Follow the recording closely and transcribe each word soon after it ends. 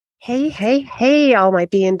Hey, hey, hey, all my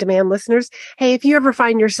Be in Demand listeners. Hey, if you ever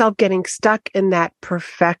find yourself getting stuck in that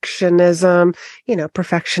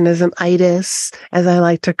perfectionism-itis, as I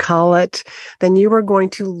like to call it, then you are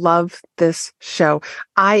going to love this show.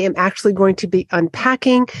 I am actually going to be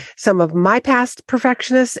unpacking some of my past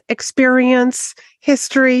perfectionist experience,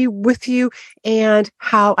 history with you, and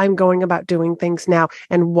how I'm going about doing things now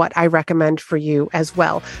and what I recommend for you as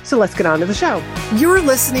well. So let's get on to the show. You're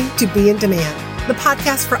listening to Be in Demand, the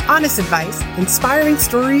podcast for honest advice, inspiring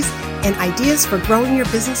stories, and ideas for growing your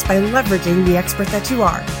business by leveraging the expert that you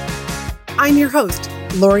are. I'm your host,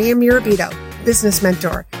 Lori Mirabito, business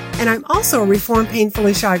mentor, and I'm also a reformed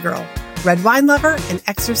painfully shy girl, red wine lover, and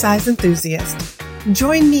exercise enthusiast.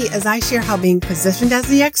 Join me as I share how being positioned as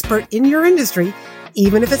the expert in your industry,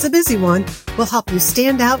 even if it's a busy one, will help you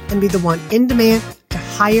stand out and be the one in demand to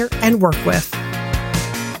hire and work with.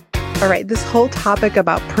 All right, this whole topic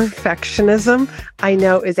about perfectionism, I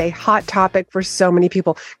know is a hot topic for so many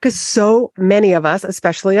people because so many of us,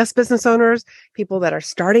 especially us business owners, people that are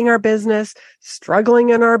starting our business, struggling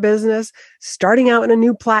in our business, starting out in a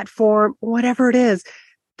new platform, whatever it is,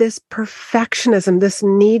 this perfectionism, this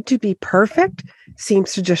need to be perfect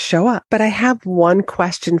seems to just show up. But I have one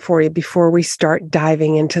question for you before we start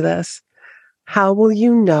diving into this. How will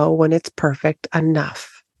you know when it's perfect enough?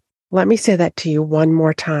 Let me say that to you one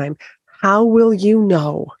more time. How will you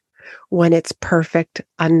know when it's perfect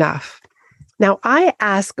enough? Now, I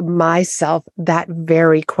ask myself that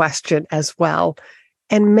very question as well.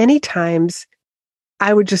 And many times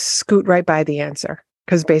I would just scoot right by the answer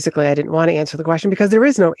because basically I didn't want to answer the question because there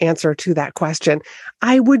is no answer to that question.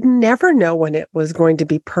 I would never know when it was going to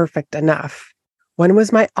be perfect enough. When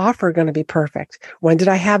was my offer going to be perfect? When did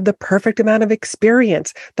I have the perfect amount of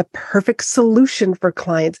experience, the perfect solution for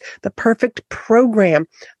clients, the perfect program,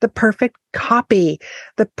 the perfect copy,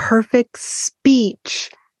 the perfect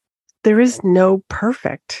speech? There is no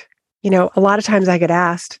perfect. A lot of times I get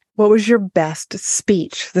asked, what was your best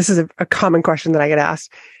speech? This is a common question that I get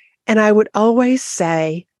asked. And I would always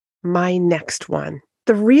say, my next one.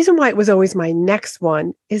 The reason why it was always my next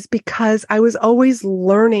one is because I was always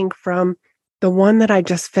learning from the one that I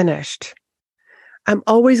just finished. I'm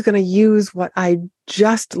always going to use what I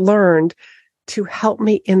just learned to help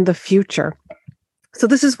me in the future. So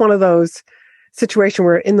this is one of those situations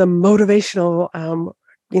where in the motivational,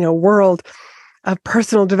 world of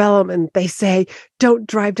personal development, they say, don't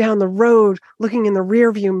drive down the road looking in the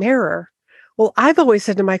rearview mirror. Well, I've always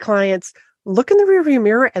said to my clients, look in the rearview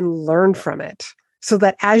mirror and learn from it so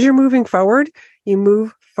that as you're moving forward, you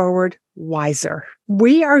move forward wiser.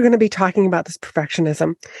 We are going to be talking about this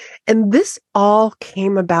perfectionism. And this all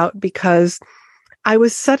came about because I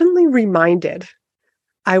was suddenly reminded.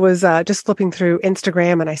 I was just flipping through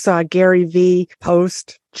Instagram and I saw a Gary V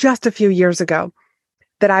post just a few years ago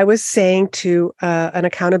that I was saying to an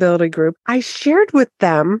accountability group. I shared with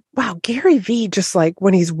them, wow, Gary V, just like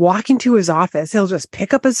when he's walking to his office, he'll just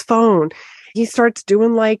pick up his phone. He starts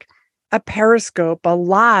doing like a Periscope, a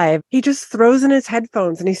live. He just throws in his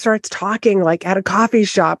headphones and he starts talking like at a coffee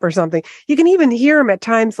shop or something. You can even hear him at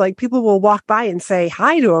times, like people will walk by and say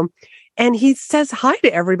hi to him. And he says hi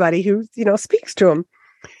to everybody who, speaks to him.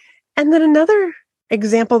 And then another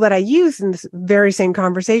example that I use in this very same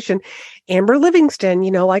conversation, Amber Livingston,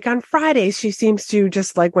 like on Fridays, she seems to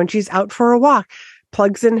just like when she's out for a walk,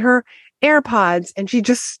 plugs in her AirPods and she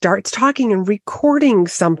just starts talking and recording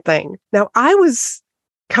something. Now, I was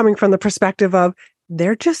coming from the perspective of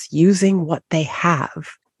they're just using what they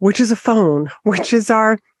have, which is a phone, which is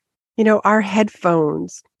our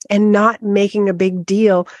headphones, and not making a big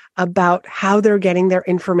deal about how they're getting their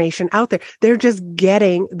information out there. They're just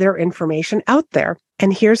getting their information out there.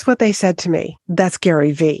 And here's what they said to me. That's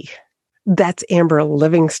Gary V. That's Amber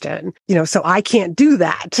Livingston. So I can't do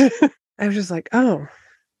that. I was just like, oh,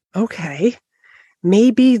 okay,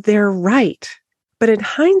 maybe they're right. But in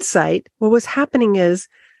hindsight, what was happening is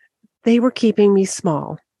they were keeping me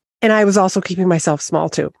small. And I was also keeping myself small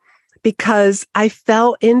too, because I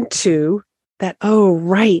fell into that, oh,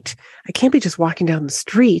 right. I can't be just walking down the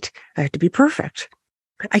street. I have to be perfect.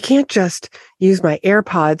 I can't just use my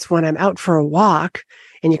AirPods when I'm out for a walk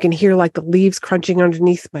and you can hear like the leaves crunching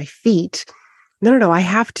underneath my feet. No. I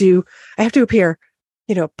have to appear,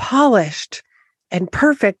 polished and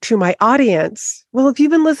perfect to my audience. Well, if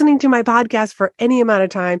you've been listening to my podcast for any amount of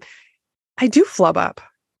time, I do flub up.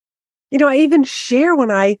 I even share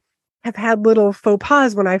when I have had little faux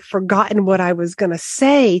pas, when I've forgotten what I was going to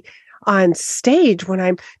say on stage, when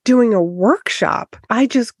I'm doing a workshop. I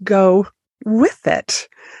just go with it.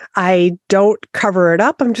 I don't cover it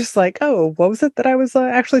up. I'm just like, oh, what was it that I was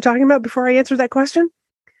actually talking about before I answered that question?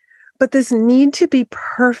 But this need to be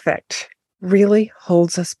perfect really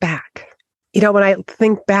holds us back. When I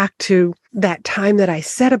think back to that time that I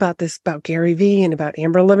said about this, about Gary Vee and about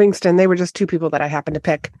Amber Livingston, they were just two people that I happened to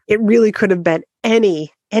pick. It really could have been any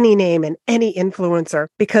name and any influencer,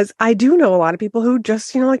 because I do know a lot of people who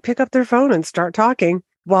just, pick up their phone and start talking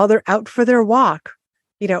while they're out for their walk.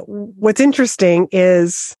 What's interesting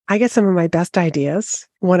is I get some of my best ideas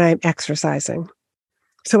when I'm exercising.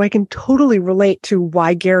 So I can totally relate to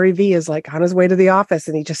why Gary Vee is like on his way to the office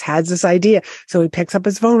and he just has this idea. So he picks up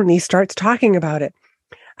his phone and he starts talking about it.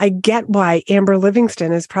 I get why Amber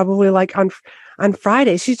Livingston is probably like on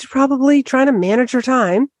Friday. She's probably trying to manage her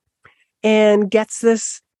time and gets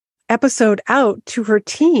this episode out to her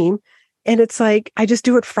team. And it's like, I just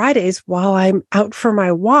do it Fridays while I'm out for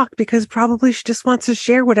my walk, because probably she just wants to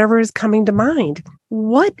share whatever is coming to mind.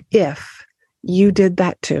 What if you did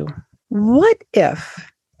that too? What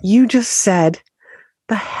if you just said,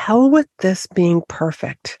 the hell with this being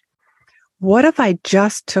perfect? What if I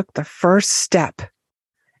just took the first step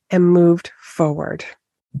and moved forward?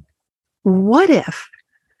 What if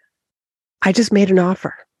I just made an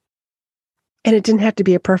offer and it didn't have to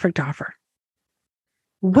be a perfect offer?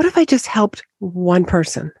 What if I just helped one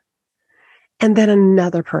person and then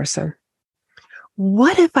another person?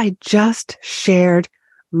 What if I just shared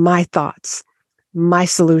my thoughts, my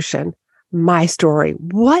solution, my story?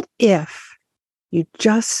 What if you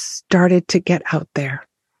just started to get out there?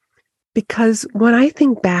 Because when I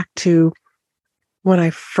think back to when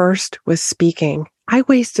I first was speaking, I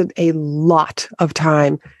wasted a lot of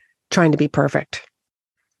time trying to be perfect,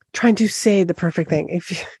 trying to say the perfect thing.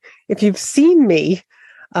 If you've seen me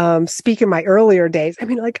speak in my earlier days,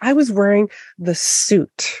 I was wearing the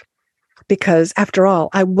suit because, after all,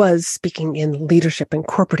 I was speaking in leadership and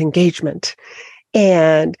corporate engagement,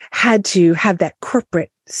 and had to have that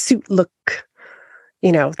corporate suit look,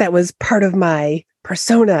 that was part of my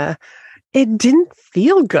persona. It didn't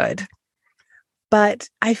feel good, but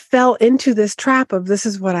I fell into this trap of, this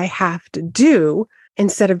is what I have to do,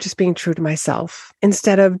 instead of just being true to myself,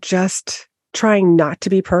 instead of just trying not to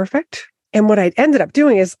be perfect. And what I ended up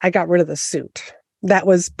doing is I got rid of the suit. That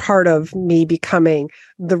was part of me becoming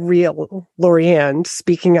the real Lorianne,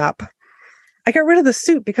 speaking up. I got rid of the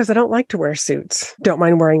suit because I don't like to wear suits. Don't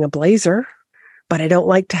mind wearing a blazer, but I don't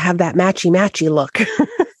like to have that matchy look.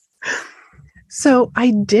 So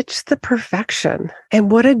I ditched the perfection,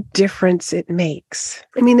 and what a difference it makes.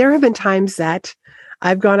 There have been times that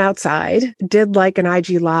I've gone outside, did like an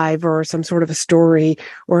IG live or some sort of a story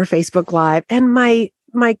or a Facebook live, and my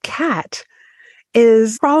cat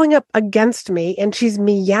is crawling up against me and she's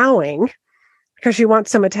meowing because she wants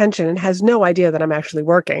some attention and has no idea that I'm actually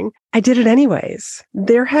working. I did it anyways.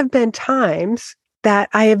 There have been times that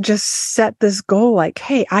I have just set this goal like,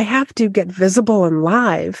 hey, I have to get visible and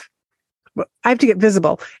live. I have to get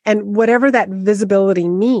visible. And whatever that visibility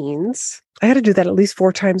means, I had to do that at least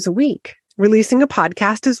 4 times a week. Releasing a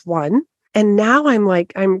podcast is one. And now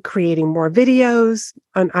I'm creating more videos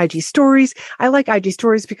on IG stories. I like IG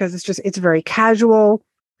stories because it's very casual.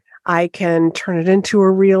 I can turn it into a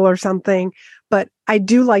reel or something, but I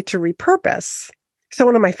do like to repurpose. So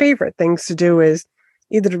one of my favorite things to do is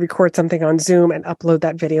either to record something on Zoom and upload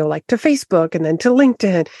that video like to Facebook and then to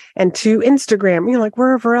LinkedIn and to Instagram,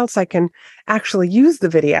 wherever else I can actually use the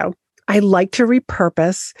video. I like to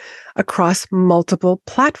repurpose across multiple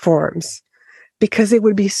platforms, because it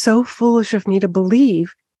would be so foolish of me to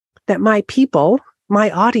believe that my people, my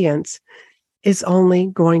audience, is only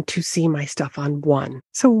going to see my stuff on one.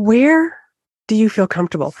 So where do you feel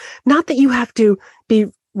comfortable? Not that you have to be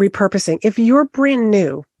repurposing. If you're brand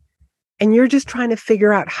new and you're just trying to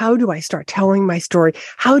figure out, how do I start telling my story?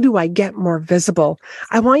 How do I get more visible?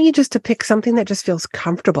 I want you just to pick something that just feels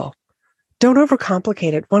comfortable. Don't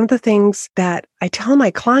overcomplicate it. One of the things that I tell my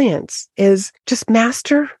clients is just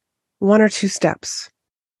master 1 or 2 steps.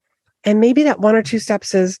 And maybe that 1 or 2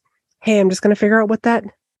 steps is, hey, I'm just going to figure out what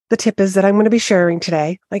the tip is that I'm going to be sharing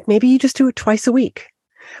today. Like maybe you just do it twice a week,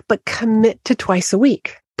 but commit to twice a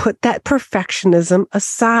week. Put that perfectionism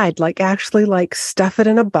aside, actually stuff it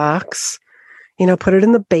in a box, put it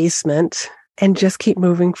in the basement and just keep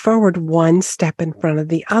moving forward one step in front of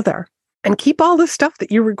the other. And keep all the stuff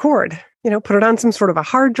that you record, put it on some sort of a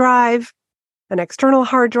hard drive, an external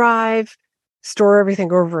hard drive, store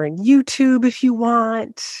everything over in YouTube if you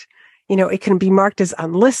want. It can be marked as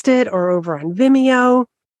unlisted or over on Vimeo.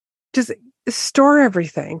 Just store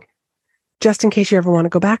everything just in case you ever want to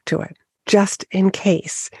go back to it. Just in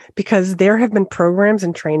case, because there have been programs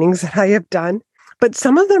and trainings that I have done, but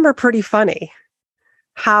some of them are pretty funny.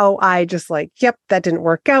 how I just like, yep, that didn't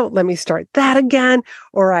work out. Let me start that again.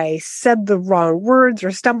 Or I said the wrong words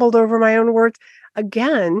or stumbled over my own words.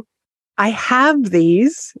 Again, I have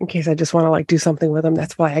these in case I just want to like do something with them.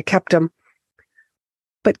 That's why I kept them.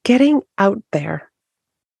 But getting out there,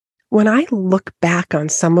 when I look back on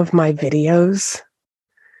some of my videos,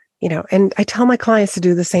 and I tell my clients to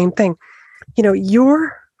do the same thing,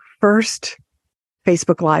 your first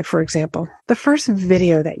Facebook Live, for example, the first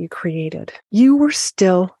video that you created, you were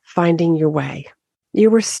still finding your way.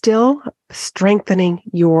 You were still strengthening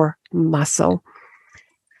your muscle,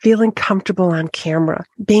 feeling comfortable on camera,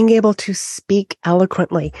 being able to speak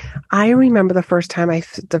eloquently. I remember the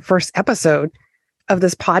first episode of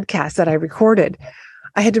this podcast that I recorded,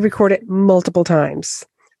 I had to record it multiple times,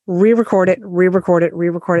 re-record it,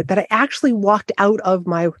 that I actually walked out of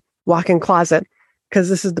my walk-in closet because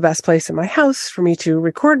this is the best place in my house for me to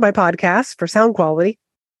record my podcast for sound quality.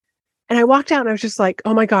 And I walked out and I was just like,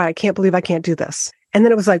 oh my God, I can't believe I can't do this. And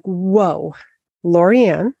then it was like, whoa,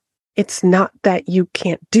 Lorianne, it's not that you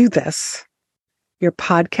can't do this. Your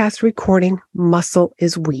podcast recording muscle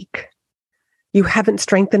is weak. You haven't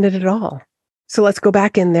strengthened it at all. So let's go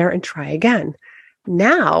back in there and try again.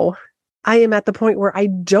 Now I am at the point where I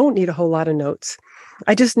don't need a whole lot of notes.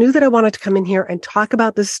 I just knew that I wanted to come in here and talk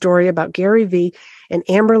about this story about Gary Vee and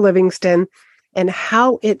Amber Livingston and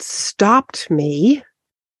how it stopped me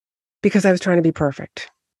because I was trying to be perfect.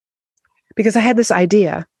 Because I had this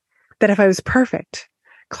idea that if I was perfect,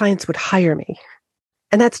 clients would hire me.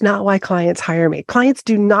 And that's not why clients hire me. Clients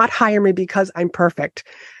do not hire me because I'm perfect.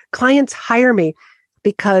 Clients hire me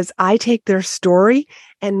because I take their story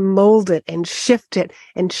and mold it and shift it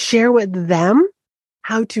and share with them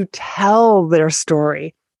how to tell their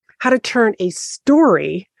story, how to turn a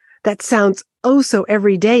story that sounds oh so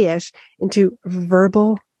everyday-ish into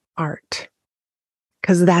verbal art.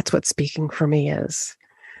 Because that's what speaking for me is.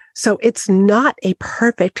 So it's not a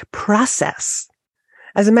perfect process.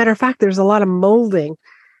 As a matter of fact, there's a lot of molding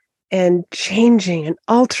and changing and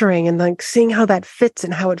altering and like seeing how that fits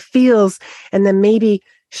and how it feels, and then maybe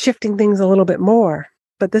shifting things a little bit more.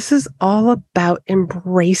 But this is all about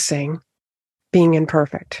embracing being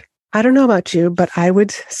imperfect. I don't know about you, but I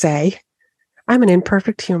would say I'm an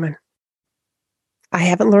imperfect human. I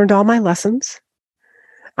haven't learned all my lessons.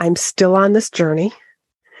 I'm still on this journey,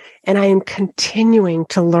 and I am continuing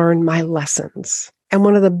to learn my lessons. And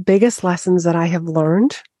one of the biggest lessons that I have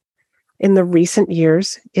learned in the recent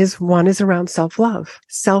years is around self-love.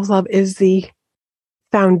 Self-love is the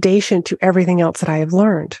foundation to everything else that I have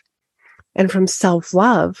learned. And from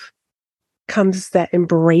self-love comes that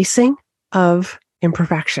embracing of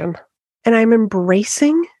imperfection. And I'm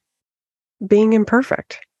embracing being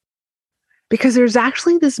imperfect because there's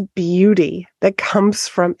actually this beauty that comes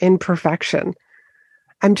from imperfection.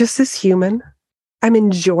 I'm just this human. I'm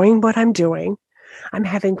enjoying what I'm doing. I'm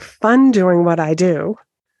having fun doing what I do.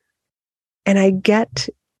 And I get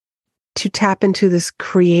to tap into this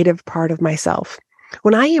creative part of myself.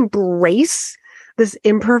 When I embrace this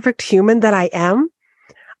imperfect human that I am,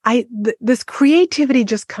 this creativity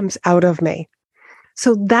just comes out of me.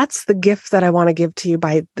 So that's the gift that I want to give to you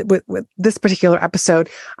with this particular episode.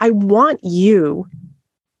 I want you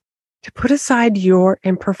to put aside your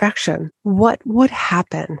imperfection. What would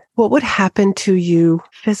happen? What would happen to you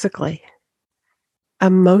physically,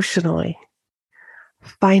 emotionally,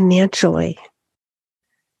 financially,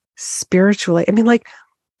 spiritually? I mean, like,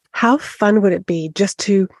 how fun would it be just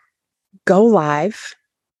to go live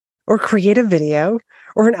or create a video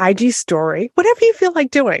or an IG story, whatever you feel like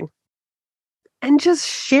doing, and just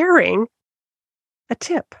sharing a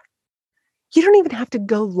tip? You don't even have to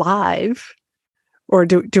go live or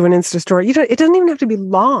do an Insta story. It doesn't even have to be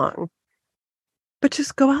long, but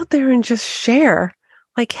just go out there and just share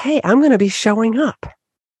like, hey, I'm going to be showing up.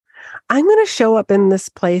 I'm going to show up in this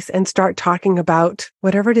place and start talking about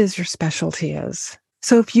whatever it is your specialty is.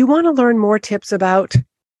 So if you want to learn more tips about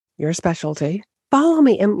your specialty, follow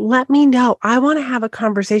me and let me know. I want to have a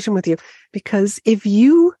conversation with you, because if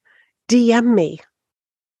you DM me,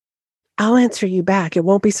 I'll answer you back. It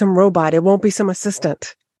won't be some robot. It won't be some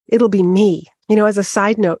assistant. It'll be me. As a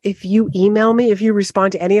side note, if you email me, if you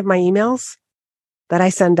respond to any of my emails that I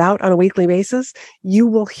send out on a weekly basis, you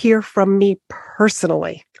will hear from me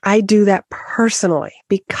personally. I do that personally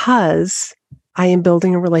because I am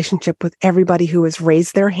building a relationship with everybody who has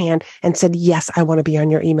raised their hand and said, yes, I want to be on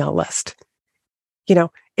your email list.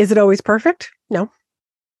 Is it always perfect? No.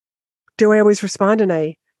 Do I always respond in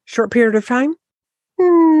a short period of time?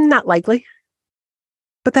 Not likely.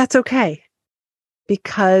 But that's okay,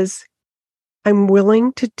 because I'm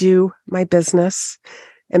willing to do my business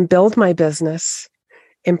and build my business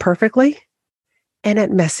imperfectly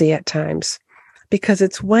and messy at times, because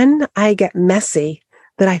it's when I get messy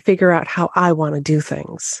that I figure out how I want to do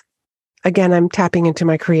things. Again, I'm tapping into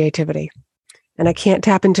my creativity, and I can't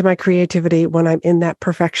tap into my creativity when I'm in that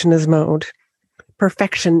perfectionism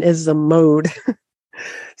mode.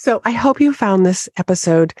 So I hope you found this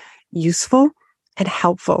episode useful and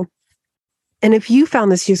helpful. And if you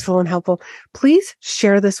found this useful and helpful, please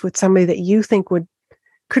share this with somebody that you think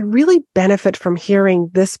could really benefit from hearing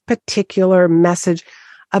this particular message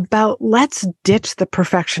about let's ditch the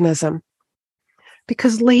perfectionism.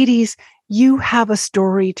 Because ladies, you have a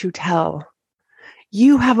story to tell.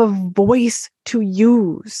 You have a voice to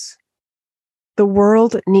use. The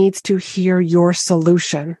world needs to hear your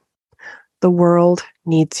solution. The world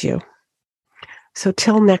needs you. So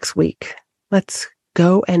till next week, let's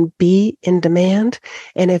go and be in demand.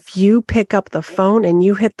 And if you pick up the phone and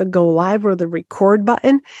you hit the go live or the record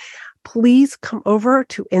button, please come over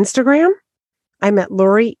to Instagram. I'm at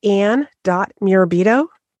loriann.mirabito.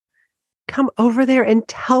 Come over there and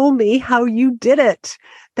tell me how you did it.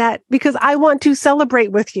 Because I want to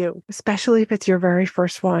celebrate with you, especially if it's your very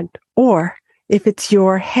first one, or if it's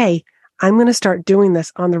hey, I'm going to start doing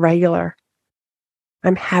this on the regular.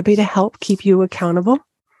 I'm happy to help keep you accountable.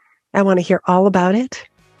 I want to hear all about it.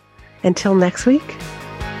 Until next week,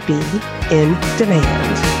 be in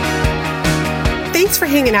demand. Thanks for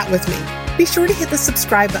hanging out with me. Be sure to hit the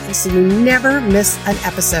subscribe button so you never miss an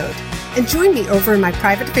episode. And join me over in my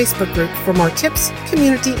private Facebook group for more tips,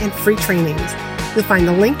 community, and free trainings. You'll find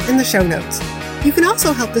the link in the show notes. You can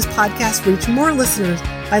also help this podcast reach more listeners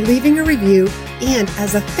by leaving a review. And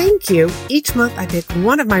as a thank you, each month I pick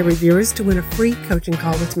one of my reviewers to win a free coaching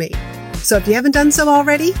call with me. So if you haven't done so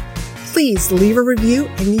already, please leave a review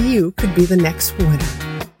and you could be the next winner.